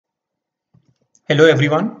Hello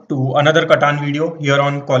everyone to another Catan video here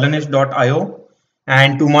on colonist.io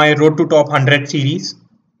and to my Road to Top 100 series.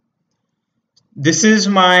 This is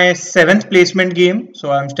my 7th placement game, so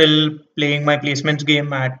I'm still playing my placements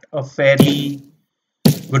game at a fairly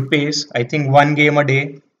good pace. I think one game a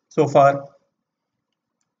day so far.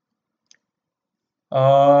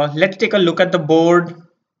 Let's take a look at the board.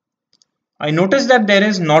 I noticed that there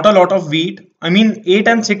is not a lot of wheat. I mean 8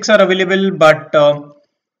 and 6 are available, but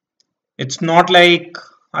it's not like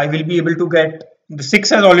I will be able to get the 6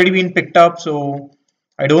 has already been picked up, so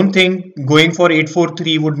I don't think going for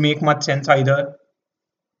 8-4-3 would make much sense either.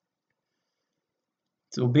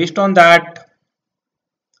 So based on that,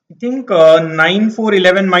 I think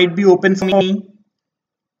 9-4-11 might be open for me.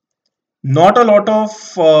 Not a lot of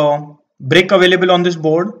brick available on this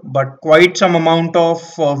board, but quite some amount of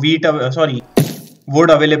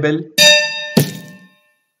wood available.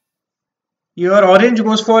 Here orange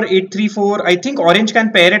goes for 8-3-4. I think orange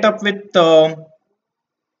can pair it up with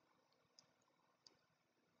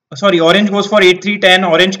orange goes for 8-3-10.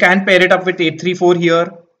 Orange can pair it up with 8-3-4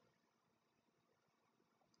 here.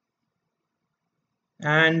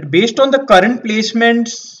 And based on the current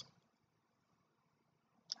placements,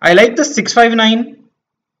 I like the 6-5-9.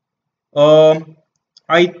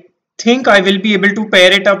 I think I will be able to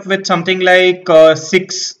pair it up with something like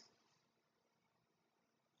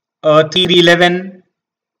 6-3-11.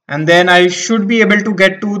 And then I should be able to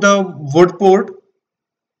get to the wood port.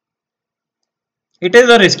 It is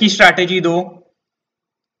a risky strategy though.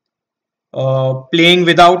 Playing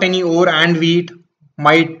without any ore and wheat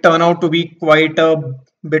might turn out to be quite a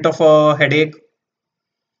bit of a headache.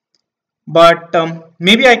 But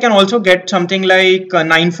maybe I can also get something like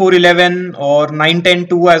 9-4-11 or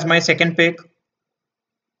 9-10-2 as my second pick.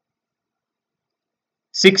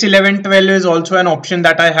 6-11-12 is also an option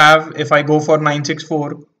that I have if I go for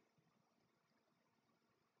 9-6-4.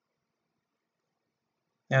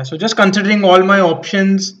 Yeah, so just considering all my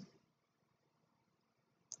options,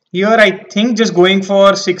 here I think just going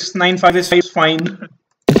for 6-9-5 is fine.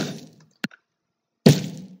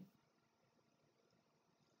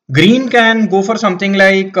 Green can go for something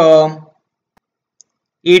like 8-4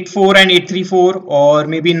 and 8-3-4 or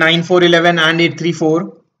maybe 9-4-11 and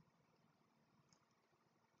 8-3-4.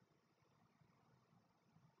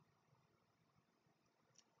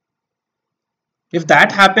 If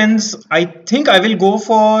that happens, I think I will go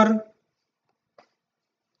for,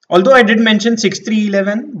 although I did mention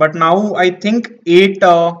 6-3-11, but now I think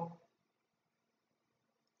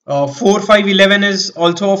 4-5-11 is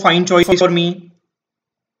also a fine choice for me.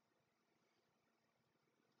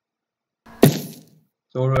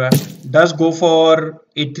 So does go for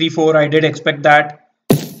 8-3-4. I did expect that.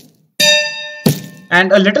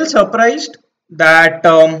 And a little surprised that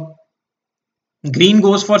green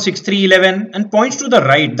goes for 6-3-11 and points to the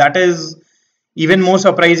right. That is even more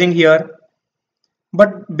surprising here.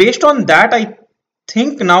 But based on that, I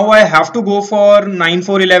think now I have to go for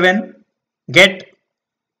 9-4-11. Get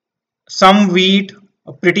some wheat,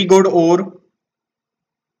 a pretty good ore.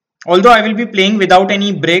 Although I will be playing without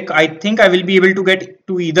any brick, I think I will be able to get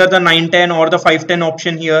to either the 9-10 or the 5-10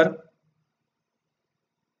 option here.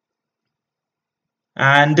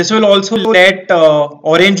 And this will also let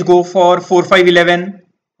orange go for 4-5-11.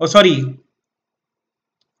 Oh, sorry,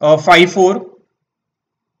 5-4.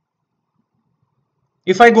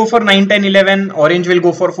 If I go for 9-10-11, orange will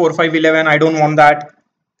go for 4-5-11. I don't want that.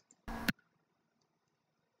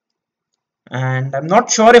 And I'm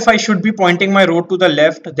not sure if I should be pointing my road to the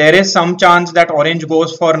left. There is some chance that orange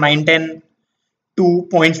goes for 9-10-2,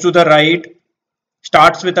 points to the right,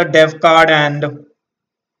 starts with a dev card and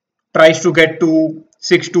tries to get to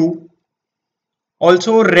 6-2.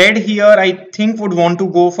 Also red here I think would want to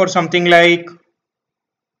go for something like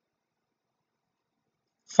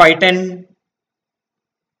 5-10-2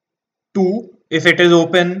 if it is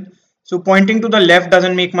open. So pointing to the left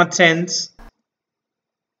doesn't make much sense.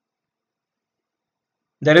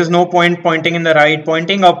 There is no point pointing in the right.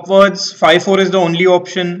 Pointing upwards, 5-4 is the only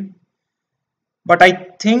option. But I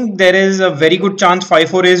think there is a very good chance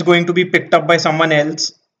 5-4 is going to be picked up by someone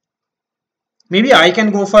else. Maybe I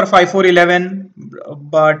can go for 5-4-11.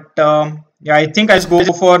 But yeah, I think I'll go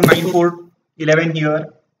for 9-4-11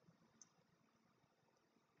 here.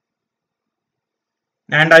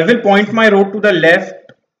 And I will point my road to the left.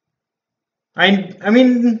 I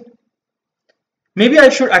mean, maybe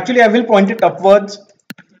I will point it upwards.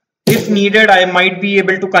 If needed, I might be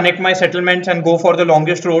able to connect my settlements and go for the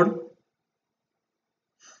longest road.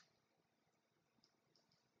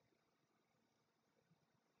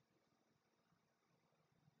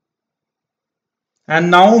 And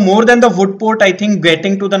now more than the wood port, I think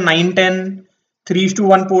getting to the 9-10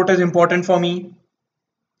 3:1 port is important for me.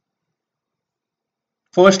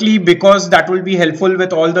 Firstly, because that will be helpful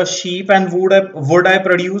with all the sheep and wood I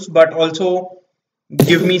produce, but also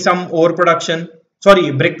give me some ore production.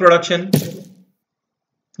 Sorry, brick production.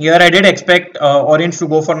 Here I did expect orange to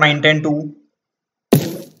go for 910 too.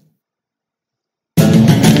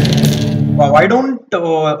 Wow, I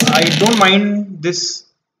don't mind this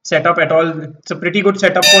setup at all. It's a pretty good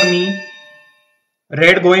setup for me.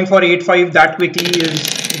 Red going for 8-5 that quickly is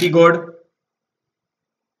pretty good.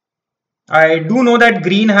 I do know that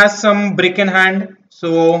green has some brick in hand,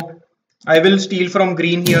 so I will steal from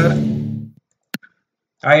green here.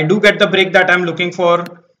 I do get the brick that I'm looking for,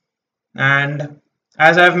 and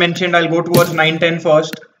as I've mentioned, I'll go towards 910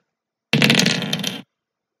 first.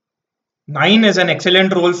 9 is an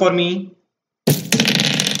excellent roll for me.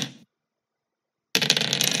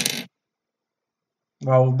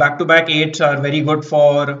 Wow, back-to-back 8s are very good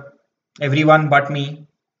for everyone but me.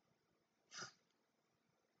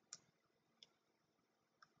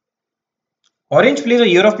 Orange plays a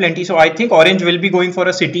year of plenty, so I think orange will be going for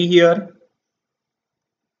a city here.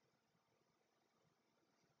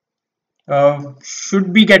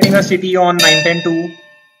 Should be getting a city on 910 too.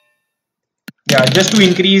 Yeah, just to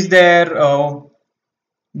increase their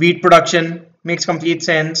wheat production. Makes complete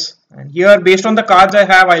sense. And here, based on the cards I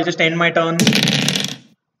have, I'll just end my turn.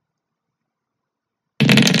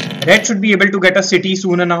 Red should be able to get a city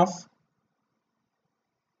soon enough.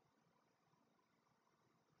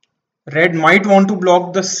 Red might want to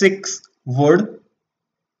block the 6th wood.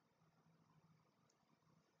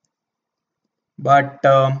 But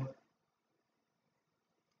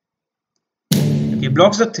okay,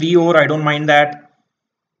 blocks the 3 ore, I don't mind that.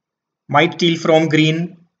 Might steal from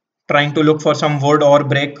green, trying to look for some wood or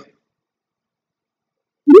brick.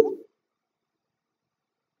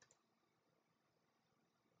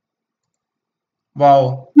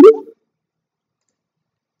 Wow.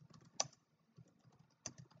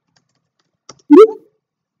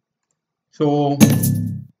 So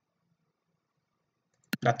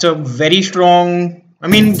that's a very strong, I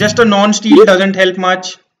mean, just a non-steal doesn't help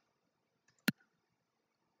much.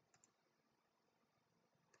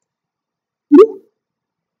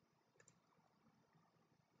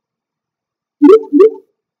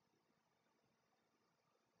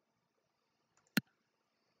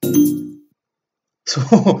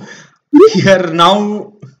 So here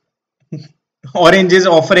now orange is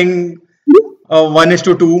offering a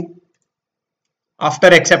 1:2 after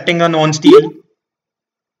accepting a non-steal.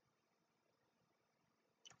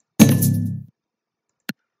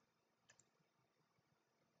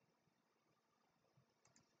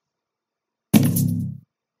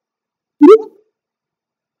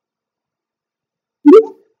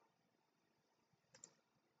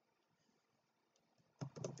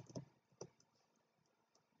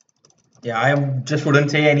 Yeah, I just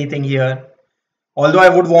wouldn't say anything here. Although I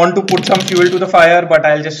would want to put some fuel to the fire, but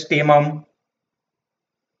I'll just stay mum.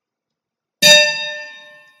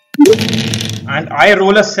 And I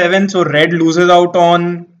roll a 7, so red loses out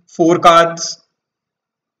on 4 cards.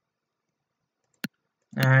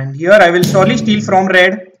 And here I will surely steal from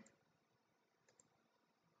red.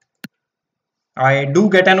 I do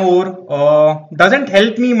get an ore. Doesn't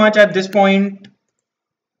help me much at this point.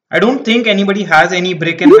 I don't think anybody has any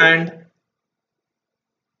brick in hand.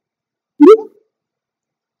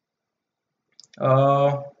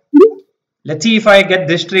 Let's see if I get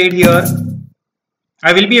this trade here.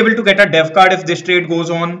 I will be able to get a dev card if this trade goes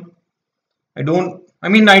on. I don't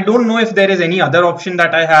know if there is any other option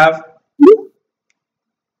that I have.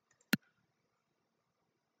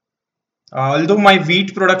 Although my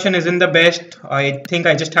wheat production isn't the best, I think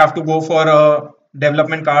I just have to go for a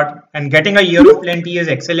development card. And getting a year of plenty is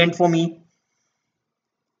excellent for me.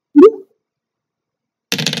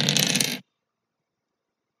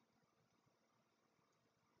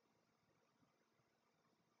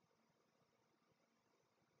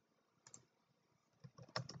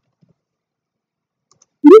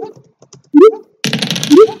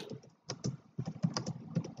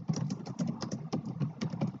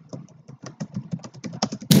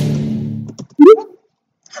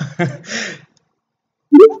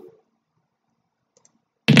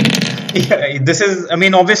 Yeah, this is, I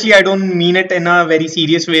mean, obviously I don't mean it in a very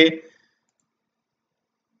serious way.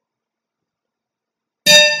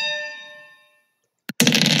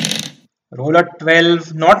 Roll a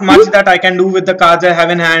 12, not much that I can do with the cards I have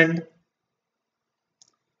in hand.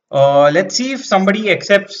 Let's see if somebody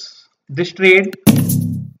accepts this trade.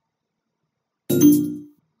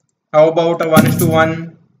 How about a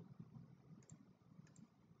 1:1?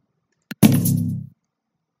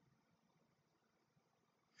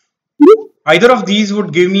 Either of these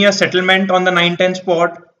would give me a settlement on the 9-10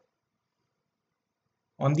 spot.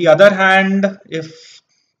 On the other hand, if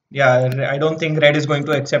yeah, I don't think red is going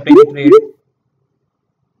to accept any trade.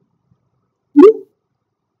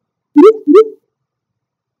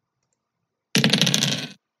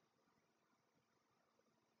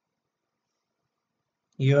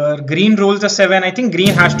 Here, green rolls the 7. I think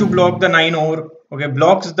green has to block the 9 ore. Okay,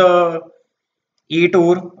 blocks the 8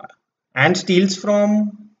 ore and steals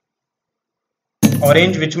from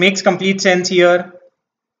orange, which makes complete sense here.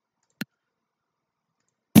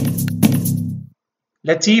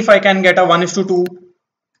 Let's see if I can get a 1:2.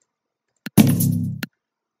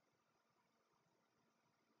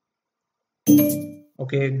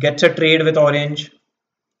 Okay, gets a trade with orange.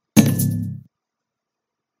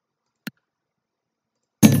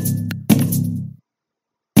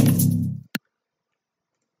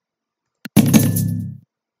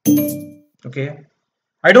 Okay,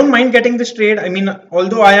 I don't mind getting this trade. I mean,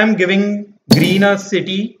 although I am giving green a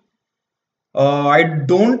city, I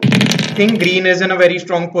don't think green is in a very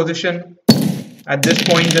strong position at this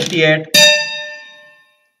point just yet.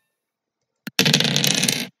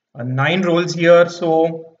 9 rolls here,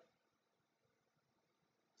 so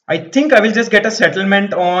I think I will just get a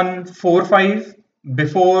settlement on 4-5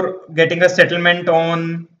 before getting a settlement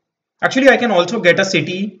on. Actually, I can also get a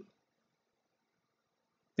city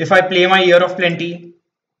if I play my Year of Plenty.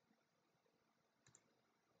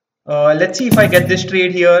 Let's see if I get this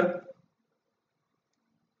trade here.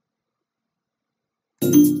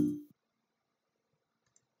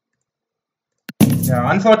 Yeah,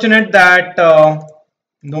 unfortunate that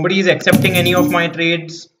nobody is accepting any of my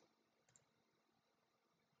trades.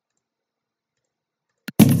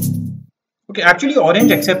 Okay, actually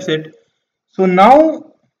orange accepts it. So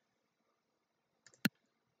now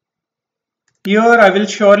here I will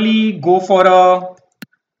surely go for a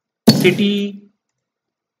city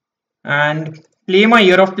and play my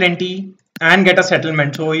Year of Plenty and get a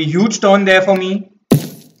settlement. So a huge turn there for me.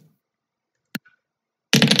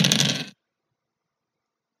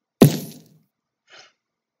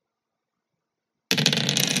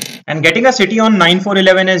 And getting a city on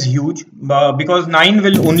 9-4-11 is huge because 9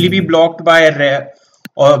 will only be blocked by red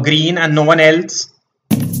or green and no one else.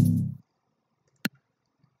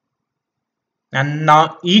 And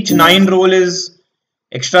now each 9 roll is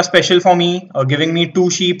extra special for me, giving me 2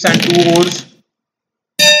 sheeps and 2 ores.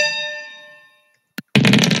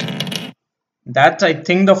 That's, I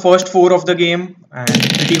think, the first 4 of the game, and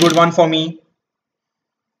pretty good one for me.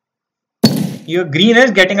 Here, green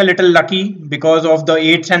is getting a little lucky because of the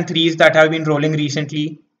 8s and 3s that have been rolling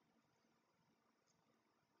recently.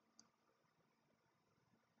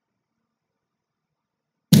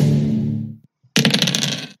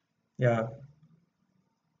 Yeah.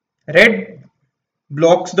 Red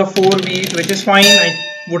blocks the 4 wheat, which is fine. I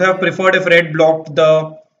would have preferred if red blocked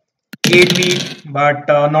the 8 wheat, but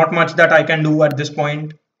not much that I can do at this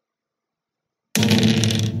point.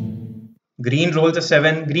 Green rolls a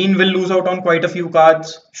 7. Green will lose out on quite a few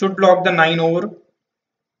cards. Should block the 9 over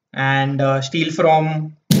and steal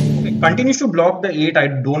from. Okay, continues to block the 8. I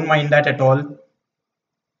don't mind that at all.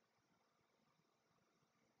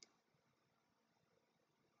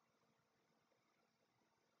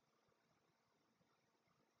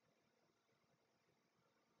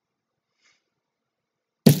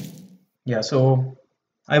 Yeah, so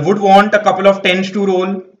I would want a couple of 10s to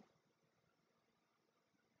roll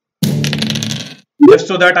just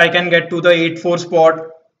so that I can get to the 8-4 spot.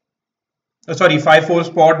 Sorry, 5-4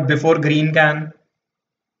 spot before green can.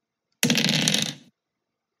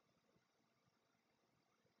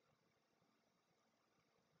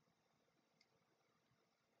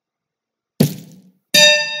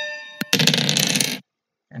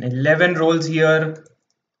 And 11 rolls here.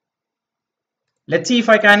 Let's see if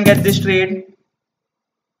I can get this trade.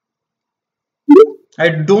 I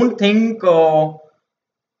don't think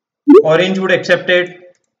orange would accept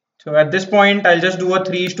it. So at this point, I'll just do a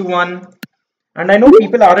 3:1. And I know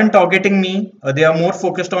people aren't targeting me. They are more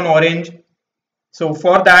focused on orange. So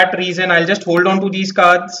for that reason, I'll just hold on to these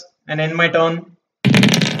cards and end my turn.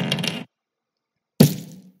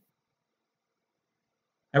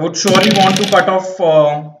 I would surely want to cut off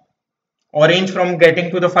orange from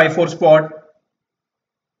getting to the 5-4 spot.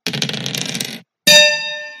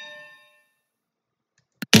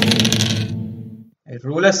 I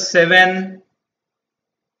roll a 7.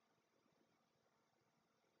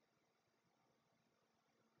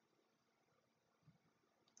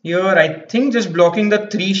 Here, I think just blocking the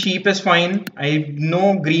 3 sheep is fine. I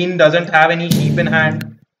know green doesn't have any sheep in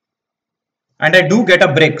hand. And I do get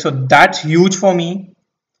a brick, so that's huge for me.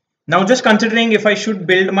 Now just considering if I should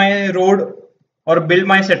build my road or build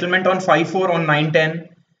my settlement on 5-4 on 9-10,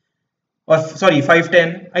 or sorry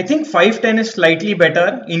 5-10. I think 5-10 is slightly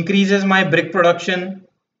better, increases my brick production,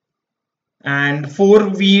 and 4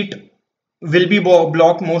 wheat will be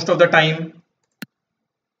blocked most of the time.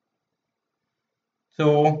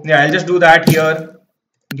 So yeah, I'll just do that here,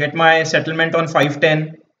 get my settlement on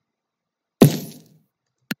 5-10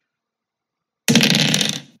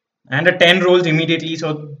 and a 10 rolls immediately,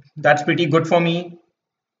 so that's pretty good for me.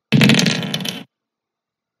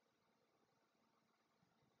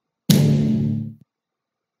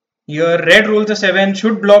 Here red rolls a 7,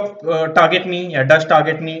 should block target me. Yeah, does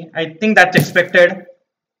target me. I think that's expected.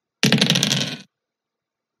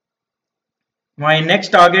 My next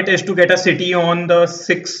target is to get a city on the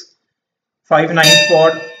 6-5-9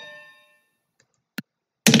 spot.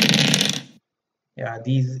 Yeah,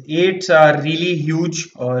 these 8s are really huge,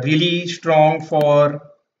 really strong for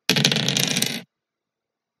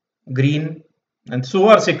green, and so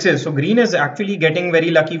are 6s. So green is actually getting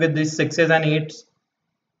very lucky with these 6s and 8s,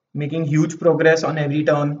 making huge progress on every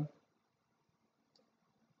turn.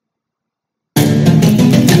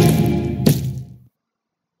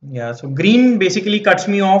 Yeah, so green basically cuts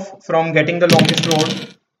me off from getting the longest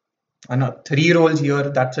road. And 3 rolls here,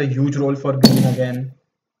 that's a huge roll for green again.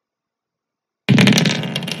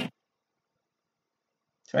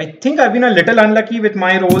 So I think I've been a little unlucky with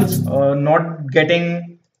my rolls, not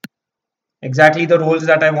getting exactly the rolls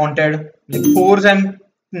that I wanted. Like 4s and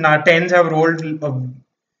 10s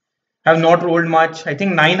have not rolled much. I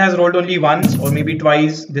think 9 has rolled only once or maybe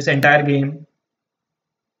twice this entire game.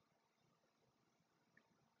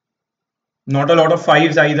 Not a lot of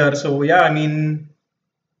 5s either. So yeah, I mean,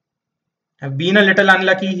 I've been a little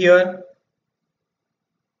unlucky here.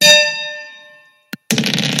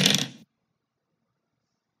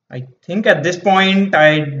 I think at this point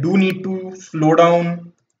I do need to slow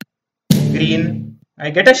down green. I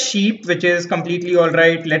get a sheep, which is completely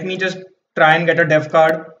alright. Let me just try and get a dev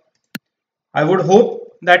card. I would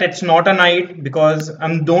hope that it's not a knight because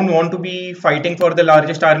I don't want to be fighting for the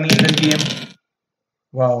largest army in this game.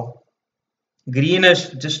 Wow. Green is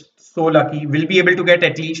just so lucky. We'll be able to get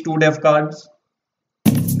at least 2 dev cards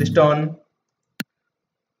this turn.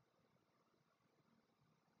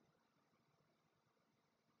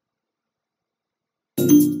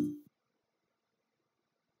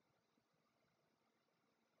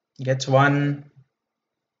 Gets 1.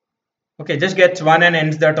 Okay, just gets 1 and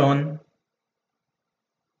ends the turn.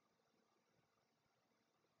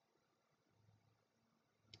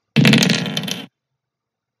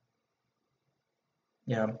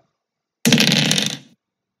 Yeah.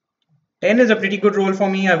 10 is a pretty good roll for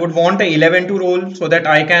me. I would want a 11 to roll so that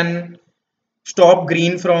I can stop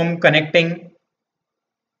green from connecting.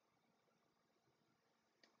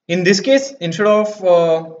 In this case, instead of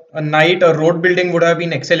a knight, a road building would have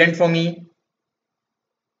been excellent for me.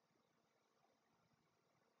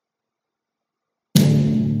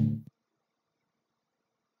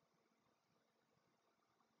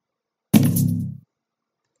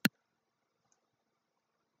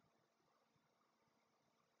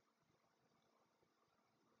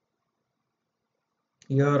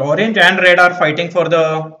 Here, orange and red are fighting for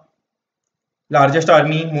the largest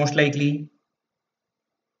army, most likely.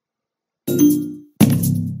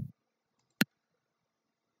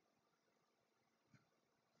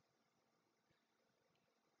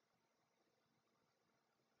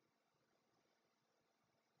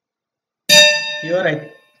 Here,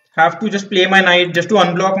 I have to just play my knight just to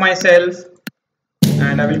unblock myself,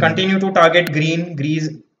 and I will continue to target green.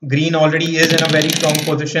 Green already is in a very strong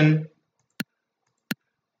position.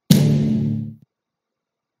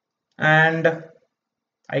 And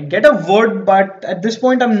I get a word, but at this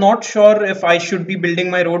point I'm not sure if I should be building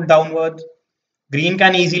my road downwards. Green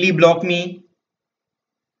can easily block me,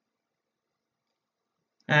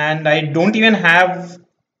 and I don't even have,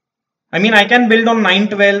 I mean, I can build on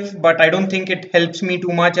 9-12, but I don't think it helps me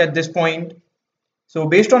too much at this point. So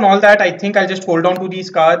based on all that, I think I'll just hold on to these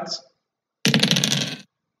cards.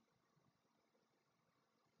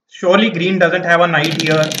 Surely green doesn't have a knight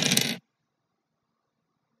here.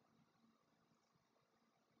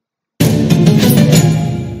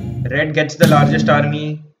 Red gets the largest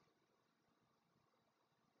army.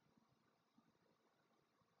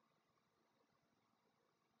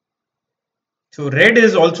 So red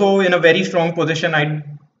is also in a very strong position.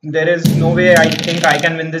 There is no way I think I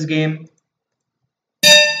can win this game.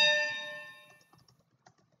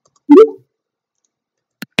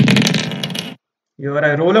 Here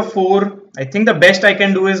I roll a 4. I think the best I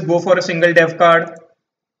can do is go for a single dev card.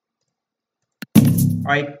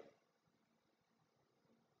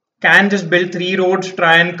 can just build 3 roads,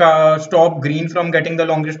 try and stop green from getting the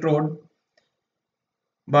longest road.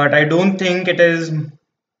 But I don't think it is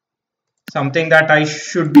something that I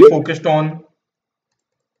should be focused on.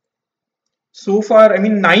 So far, I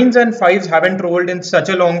mean, 9s and 5s haven't rolled in such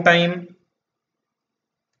a long time.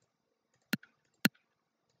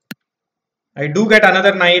 I do get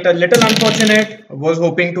another knight, a little unfortunate. I was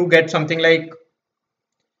hoping to get something like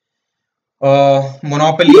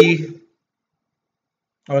Monopoly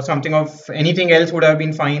or something of anything else would have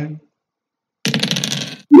been fine.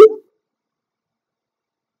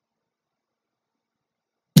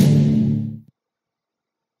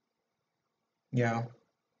 Yeah.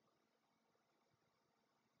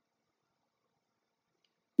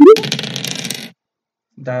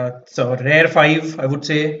 That's a rare 5, I would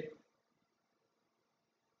say.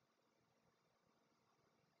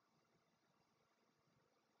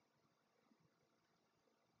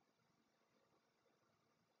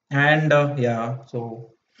 And yeah,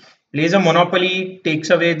 so plays a Monopoly, takes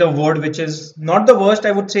away the word, which is not the worst,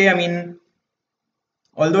 I would say. I mean,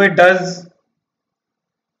 although it does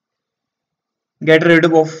get rid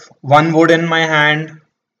of one wood in my hand.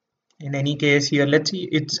 In any case, here, let's see.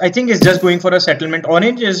 I think it's just going for a settlement.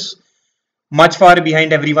 Orange is much far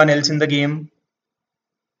behind everyone else in the game.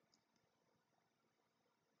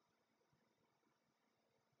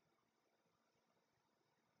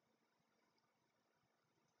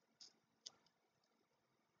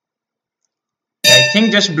 I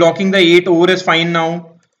think just blocking the 8 over is fine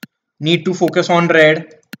now. Need to focus on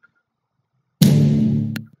red.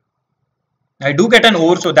 I do get an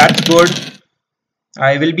over, so that's good.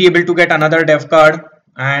 I will be able to get another dev card.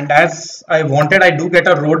 And as I wanted, I do get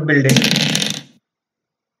a road building.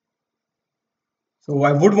 So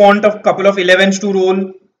I would want a couple of 11s to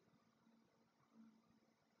roll.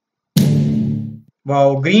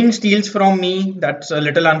 Wow, green steals from me. That's a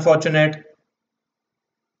little unfortunate.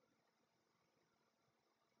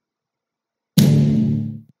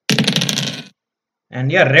 And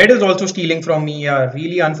yeah, red is also stealing from me. Yeah,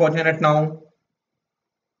 really unfortunate now.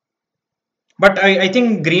 But I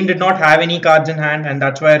think green did not have any cards in hand, and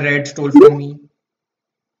that's why red stole from me.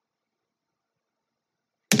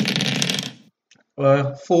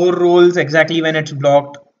 4 rolls exactly when it's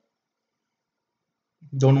blocked.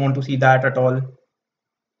 Don't want to see that at all.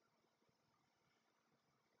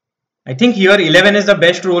 I think here 11 is the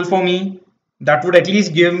best roll for me. That would at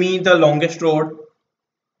least give me the longest road.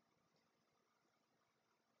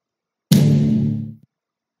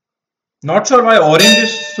 Not sure why orange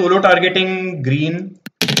is solo targeting green.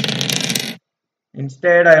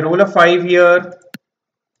 Instead, I roll a 5 here.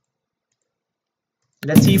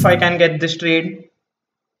 Let's see if I can get this trade.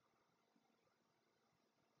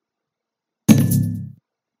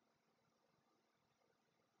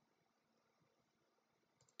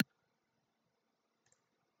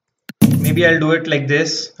 Maybe I'll do it like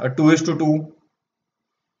this, a 2:2.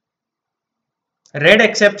 Red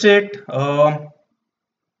accepts it.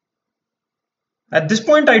 At this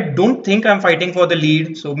point, I don't think I'm fighting for the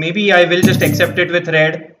lead, so maybe I will just accept it with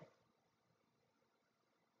red.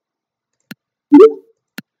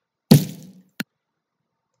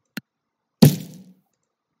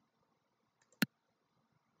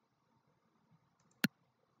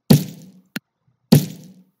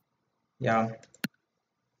 Yeah.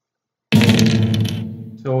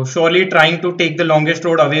 So surely trying to take the longest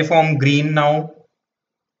road away from green now.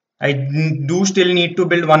 I do still need to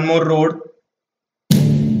build one more road.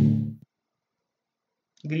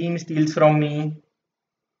 Green steals from me.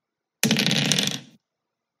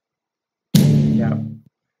 Yeah.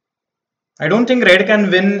 I don't think red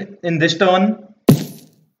can win in this turn,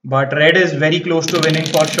 but red is very close to winning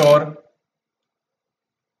for sure.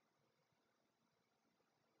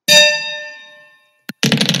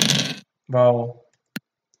 Wow.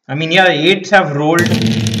 I mean, yeah, 8s have rolled.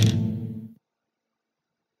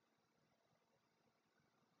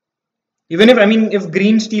 Even if, I mean, if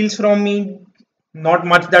green steals from me, not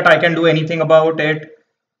much that I can do anything about it.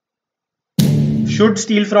 Should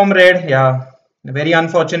steal from red. Yeah. Very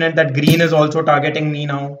unfortunate that green is also targeting me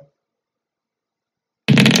now.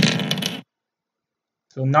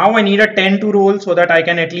 So now I need a 10 to roll so that I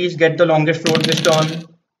can at least get the longest road this turn.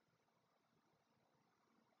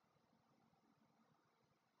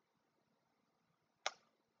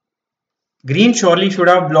 Green surely should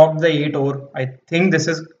have blocked the 8 over. I think this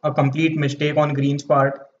is a complete mistake on green's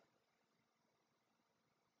part.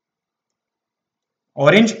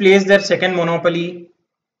 Orange plays their second Monopoly.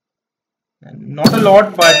 Not a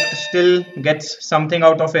lot, but still gets something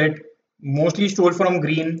out of it. Mostly stole from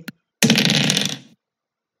green.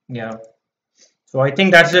 Yeah. So I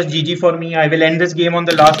think that's just GG for me. I will end this game on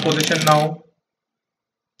the last position now.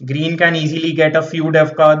 Green can easily get a few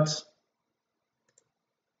dev cards.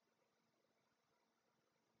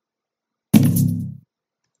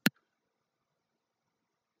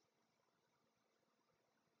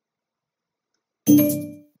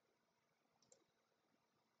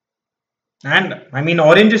 And I mean,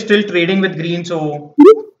 orange is still trading with green, so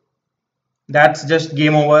that's just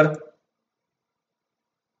game over.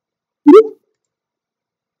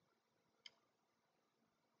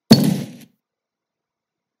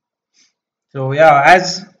 So yeah,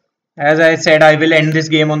 as I said, I will end this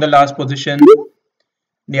game on the last position.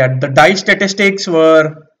 Yeah, the dice statistics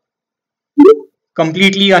were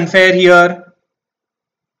completely unfair here.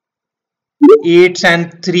 8s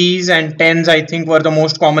and 3s and 10s, I think, were the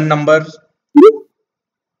most common numbers.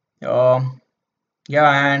 Uh,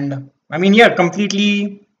 yeah, and I mean, yeah,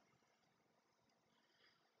 completely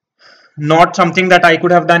not something that I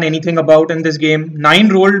could have done anything about in this game. 9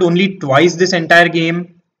 rolled only twice this entire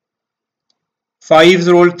game.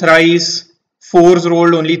 5s rolled thrice. 4s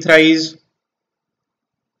rolled only thrice.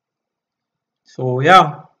 So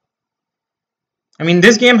yeah, I mean,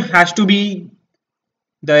 this game has to be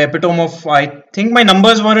the epitome of. I think my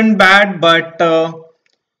numbers weren't bad, but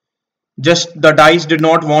just the dice did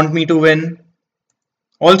not want me to win.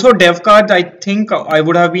 Also, dev cards, I think I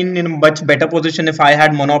would have been in a much better position if I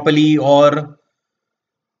had Monopoly or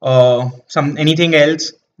some anything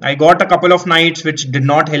else. I got a couple of knights which did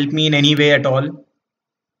not help me in any way at all.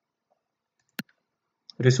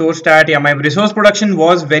 Resource stat, yeah, my resource production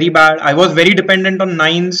was very bad. I was very dependent on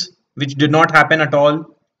nines, which did not happen at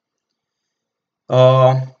all.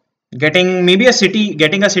 Uh, getting a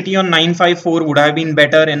city on 954 would have been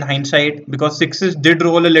better in hindsight because sixes did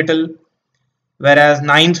roll a little, whereas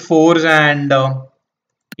nines, fours, and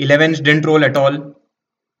 11s didn't roll at all.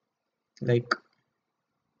 Like,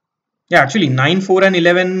 yeah, actually 9, 4, and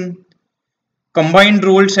 11 combined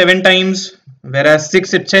rolled 7 times, whereas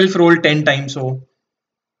 6 itself rolled 10 times. So,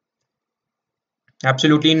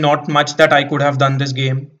 absolutely not much that I could have done this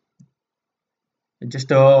game.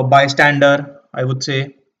 Just a bystander, I would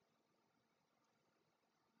say.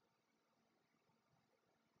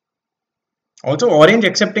 Also, Orange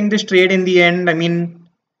accepting this trade in the end, I mean,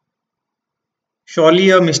 surely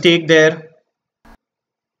a mistake there.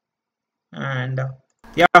 And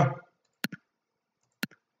yeah,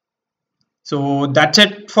 so that's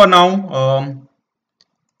it for now.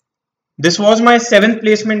 This was my 7th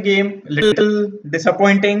placement game. Little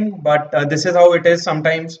disappointing, but this is how it is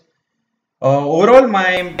sometimes. Overall,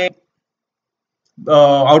 my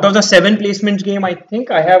out of the 7 placements game, I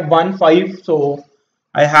think I have won 5. So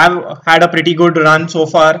I have had a pretty good run so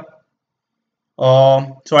far.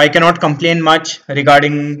 So I cannot complain much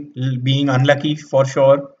regarding being unlucky for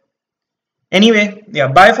sure. Anyway, yeah,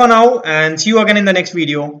 bye for now and see you again in the next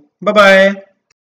video. Bye bye.